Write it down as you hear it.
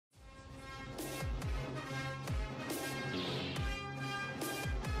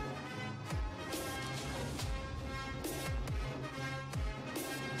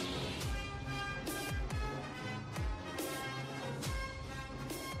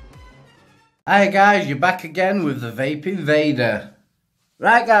Hi guys, you're back again with the Vape Invader.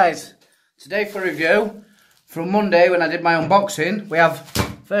 Right guys, today for review, from Monday when I did my unboxing, we have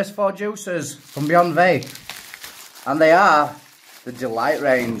first 4 juicers from Beyond Vape. And they are the Delight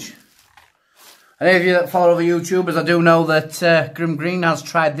range. Any of you that follow other YouTubers, I do know that Grim Green has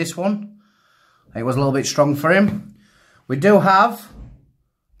tried this one. It was a little bit strong for him. We do have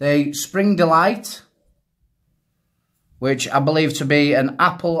the Spring Delight, which I believe to be an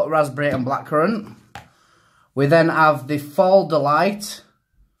apple, raspberry and blackcurrant. We then have the Fall Delight,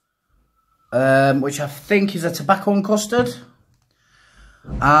 which I think is a tobacco and custard.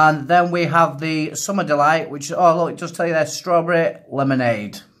 And then we have the Summer Delight, which, oh look, it does tell you there, strawberry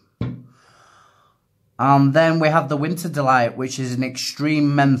lemonade. And then we have the Winter Delight, which is an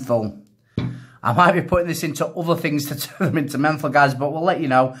extreme menthol. I might be putting this into other things to turn them into menthol, guys, but we'll let you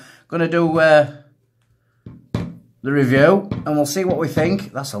know. Gonna do the review and we'll see what we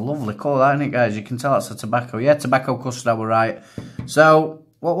think. That's a lovely colour, isn't it, guys? You can tell that's a tobacco. Yeah, tobacco custard, I was right. So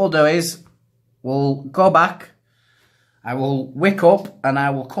what we'll do is we'll go back, I will wick up and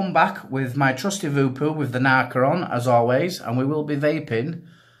I will come back with my trusty Voopoo with the narca on, as always, and we will be vaping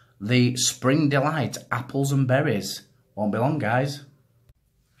the Spring Delight apples and berries. Won't be long, guys.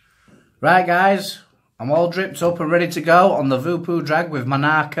 Right, guys, I'm all dripped up and ready to go on the Voopoo drag with my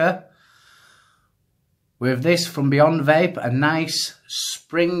narca. With this from Beyond Vape, a nice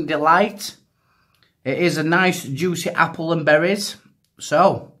Spring Delight. It is a nice juicy apple and berries.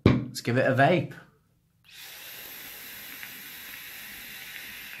 So, let's give it a vape.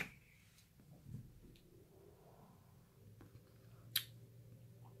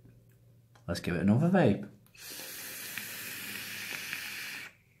 Let's give it another vape.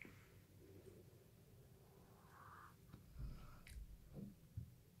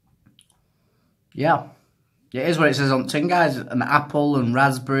 Yeah. It is what it says on the tin, guys. An apple and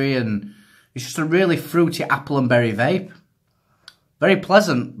raspberry, and it's just a really fruity apple and berry vape. Very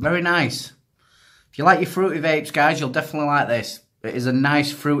pleasant, very nice. If you like your fruity vapes, guys, you'll definitely like this. It is a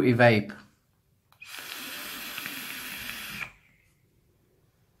nice fruity vape.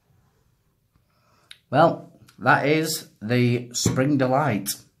 Well, that is the Spring Delight.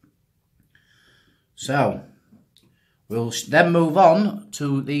 So, we'll then move on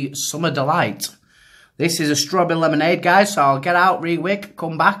to the Summer Delight. This is a strawberry lemonade, guys, so I'll get out, re-wick,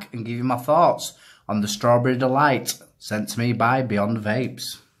 come back and give you my thoughts on the Strawberry Delight sent to me by Beyond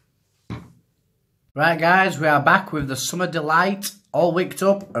Vapes. Right, guys, we are back with the Summer Delight, all wicked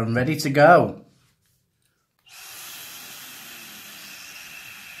up and ready to go.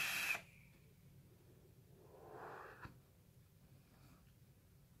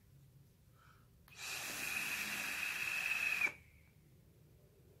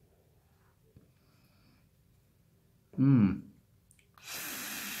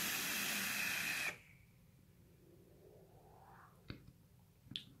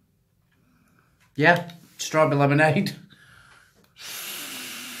 Yeah, strawberry lemonade.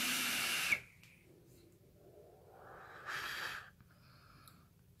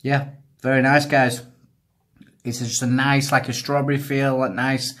 Yeah, very nice, guys. It's just a nice, like a strawberry feel, a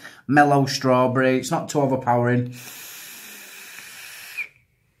nice mellow strawberry. It's not too overpowering.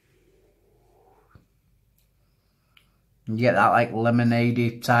 You get that like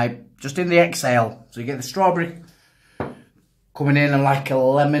lemonade-y type, just in the exhale. So you get the strawberry coming in and like a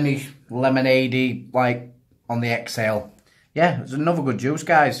lemony, lemonade-y, like on the exhale. Yeah, it's another good juice,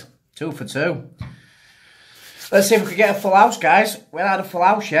 guys. 2 for 2. Let's see if we can get a full house, guys. We haven't had a full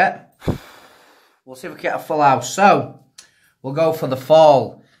house yet. We'll see if we can get a full house. So, we'll go for the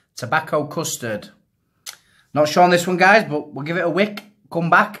Fall Tobacco Custard. Not sure on this one, guys, but we'll give it a wick, come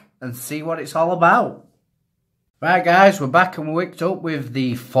back and see what it's all about. Right, guys, we're back and we're wicked up with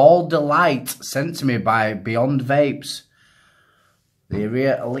the Fall Delight sent to me by Beyond Vapes. The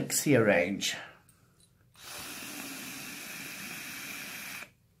Rear Elixir range.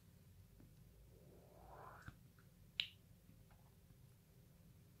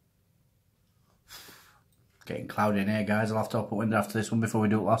 Getting cloudy in here, guys. I'll have to open a window after this one before we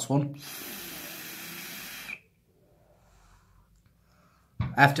do the last one.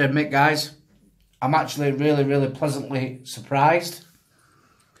 I have to admit, guys, I'm actually really pleasantly surprised.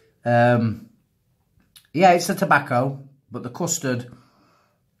 Yeah, it's the tobacco, but the custard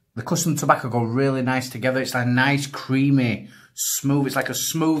and tobacco go really nice together. It's like nice, creamy, smooth. It's like a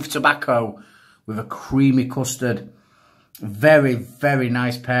smooth tobacco with a creamy custard. Very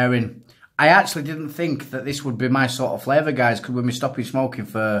nice pairing. I actually didn't think that this would be my sort of flavour, guys, because we've been stopping smoking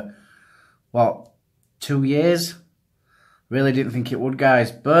for, what, 2 years? Really didn't think it would,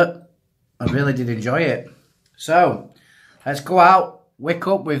 guys, but I really did enjoy it. So, let's go out, Wick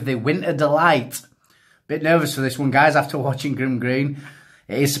up with the Winter Delight. Bit nervous for this one, guys, after watching Grim Green.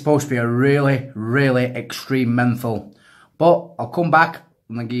 It is supposed to be a really, really extreme menthol. But I'll come back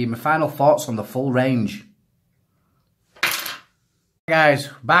and I'll give you my final thoughts on the full range. Guys,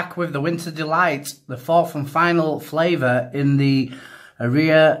 back with the Winter Delight, the fourth and final flavour in the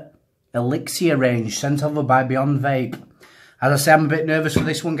Area Elixir range, sent over by Beyond Vape. As I say, I'm a bit nervous for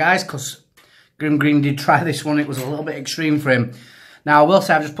this one, guys, because Grim Green did try this one. It was a little bit extreme for him. Now, I will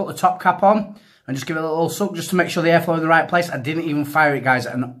say I've just put the top cap on and just give it a little suck just to make sure the airflow in the right place. I didn't even fire it, guys,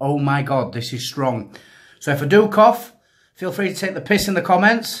 and oh my God, this is strong. So if I do cough, feel free to take the piss in the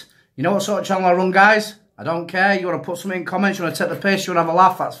comments. You know what sort of channel I run, guys? I don't care. You want to put something in comments, you want to take the piss, you want to have a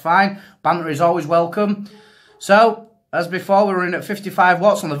laugh, that's fine. Banter is always welcome. So, as before, we're running at 55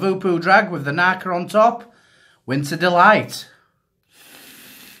 watts on the Voopoo drag with the narca on top. Winter Delight.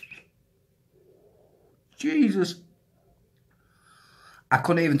 Jesus. I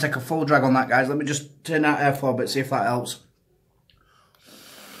couldn't even take a full drag on that, guys. Let me just turn that airflow a bit, see if that helps.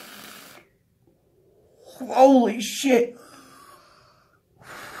 Holy shit.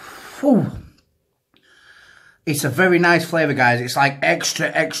 Whew. It's a very nice flavour, guys. It's like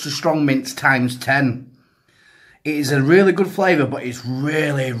extra strong mints times 10. It is a really good flavour, but it's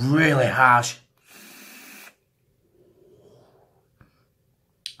really, really harsh.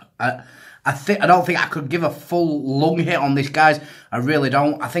 I don't think I could give a full lung hit on this, guys. I really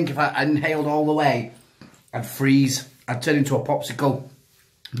don't. I think if I inhaled all the way, I'd freeze. I'd turn into a popsicle.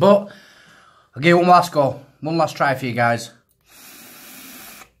 But I'll give it one last go. One last try for you guys.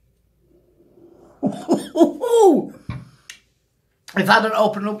 If that don't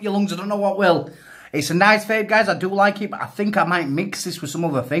open up your lungs, I don't know what will. It's a nice vape, guys. I do like it, but I think I might mix this with some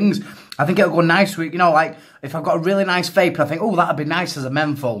other things. I think it'll go nice with, you know, like if I've got a really nice vape, I think, oh, that'd be nice as a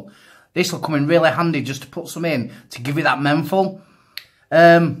menthol. This will come in really handy just to put some in to give you that menthol.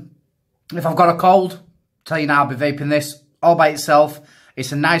 If I've got a cold, tell you now, I'll be vaping this all by itself.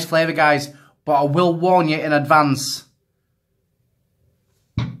 It's a nice flavour, guys, but I will warn you in advance.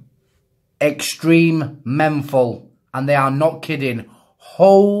 Extreme menthol. And they are not kidding.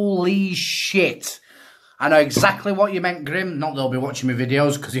 Holy shit. I know exactly what you meant, Grim. Not that he'll be watching my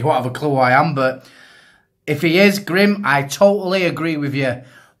videos because he won't have a clue who I am. But if he is, Grim, I totally agree with you.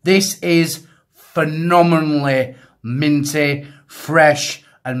 This is phenomenally minty, fresh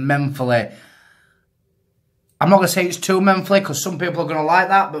and mentholy. I'm not going to say it's too mentholy because some people are going to like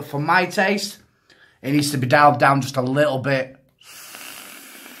that. But for my taste, it needs to be dialed down just a little bit.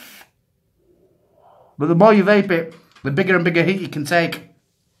 But the more you vape it, the bigger and bigger hit you can take.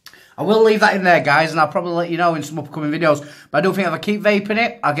 I will leave that in there, guys, and I'll probably let you know in some upcoming videos. But I do think if I keep vaping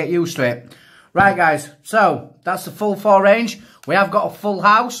it, I'll get used to it. Right, guys, so that's the full 4 range. We have got a full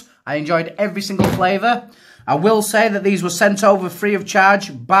house. I enjoyed every single flavour. I will say that these were sent over free of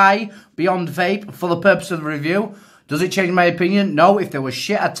charge by Beyond Vape for the purpose of the review. Does it change my opinion? No, if there was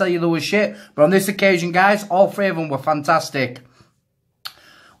shit, I'd tell you there was shit. But on this occasion, guys, all 3 of them were fantastic.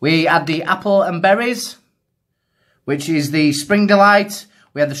 We had the apple and berries, which is the spring delight.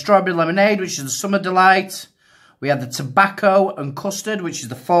 We had the strawberry lemonade, which is the summer delight. We had the tobacco and custard, which is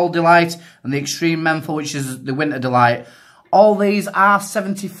the fall delight. And the extreme menthol, which is the winter delight. All these are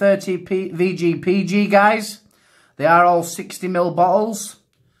 70-30 VGPG, guys. They are all 60ml bottles.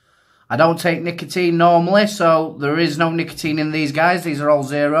 I don't take nicotine normally, so there is no nicotine in these, guys. These are all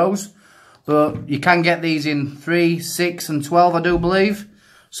zeros. But you can get these in 3, 6 and 12, I do believe.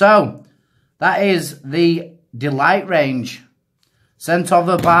 So, that is the Delight range. Sent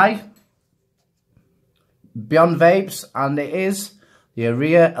over by Beyond Vapes, and it is the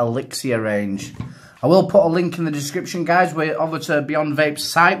Area Elixir range. I will put a link in the description, guys, over to Beyond Vape's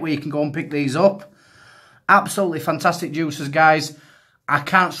site where you can go and pick these up. Absolutely fantastic juices, guys. I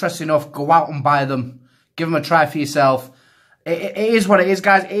can't stress enough, go out and buy them. Give them a try for yourself. It is what it is,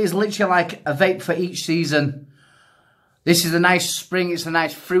 guys. It is literally like a vape for each season. This is a nice spring. It's a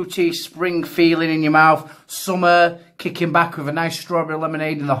nice fruity spring feeling in your mouth. Summer, kicking back with a nice strawberry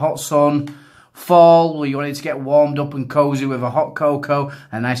lemonade in the hot sun. Fall, where you want it to get warmed up and cozy with a hot cocoa,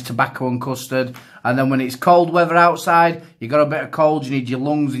 a nice tobacco and custard. And then when it's cold weather outside, you got a bit of cold, you need your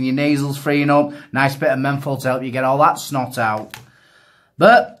lungs and your nasals freeing up. Nice bit of menthol to help you get all that snot out.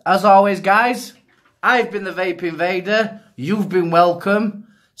 But, as always, guys, I've been the Vape Invader. You've been welcome.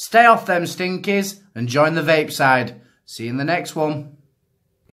 Stay off them stinkies and join the vape side. See you in the next one.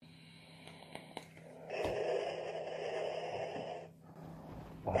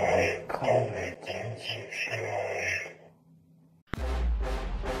 Like, comment, and subscribe.